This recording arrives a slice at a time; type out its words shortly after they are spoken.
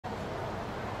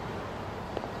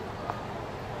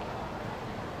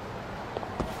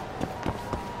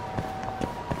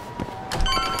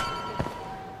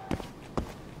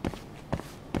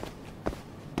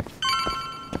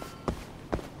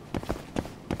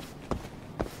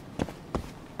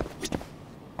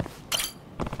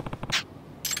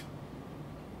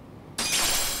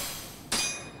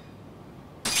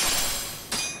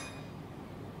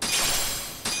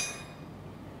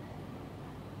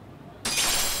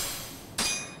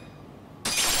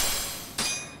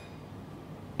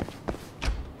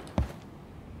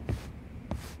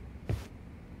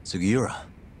Sugiura.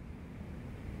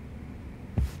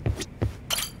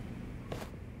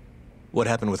 What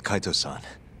happened with Kaito-san?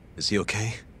 Is he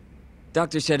okay?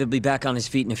 Doctor said he'll be back on his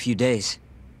feet in a few days.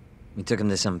 We took him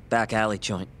to some back alley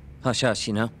joint. Hush-hush,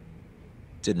 you know?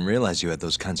 Didn't realize you had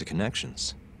those kinds of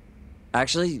connections.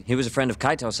 Actually, he was a friend of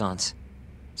Kaito-san's.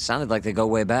 Sounded like they go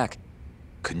way back.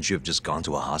 Couldn't you have just gone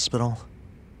to a hospital?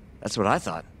 That's what I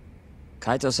thought.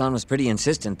 Kaito-san was pretty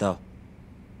insistent, though.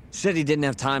 Said he didn't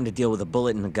have time to deal with a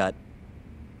bullet in the gut.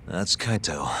 That's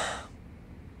Kaito.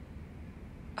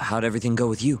 How'd everything go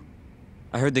with you?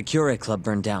 I heard the Kyorei Club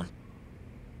burned down.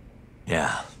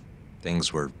 Yeah,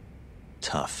 things were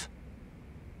tough.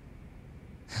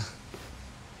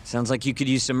 Sounds like you could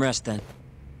use some rest then.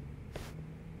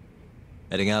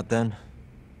 Heading out then?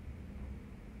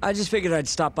 I just figured I'd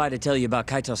stop by to tell you about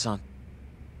Kaito-san.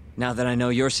 Now that I know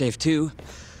you're safe too,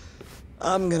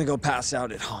 I'm gonna go pass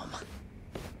out at home.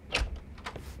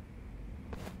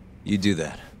 You do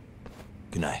that.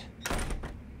 Good night.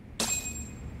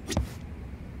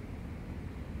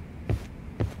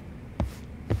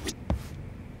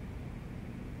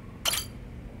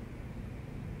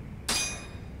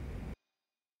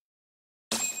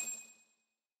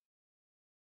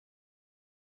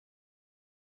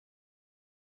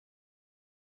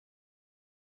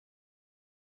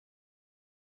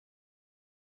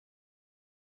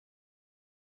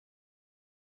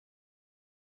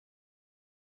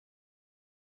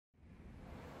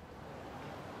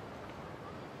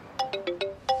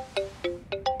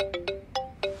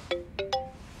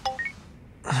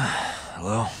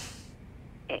 Hello?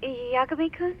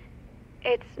 Yagami-kun?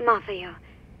 It's Mafuyu.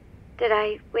 Did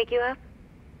I wake you up?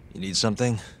 You need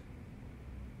something?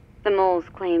 The moles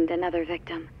claimed another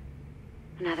victim.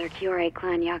 Another Kyorei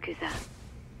clan Yakuza.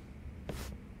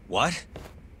 What?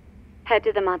 Head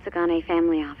to the Matsugane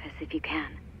family office if you can.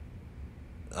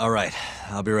 Alright,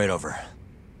 I'll be right over.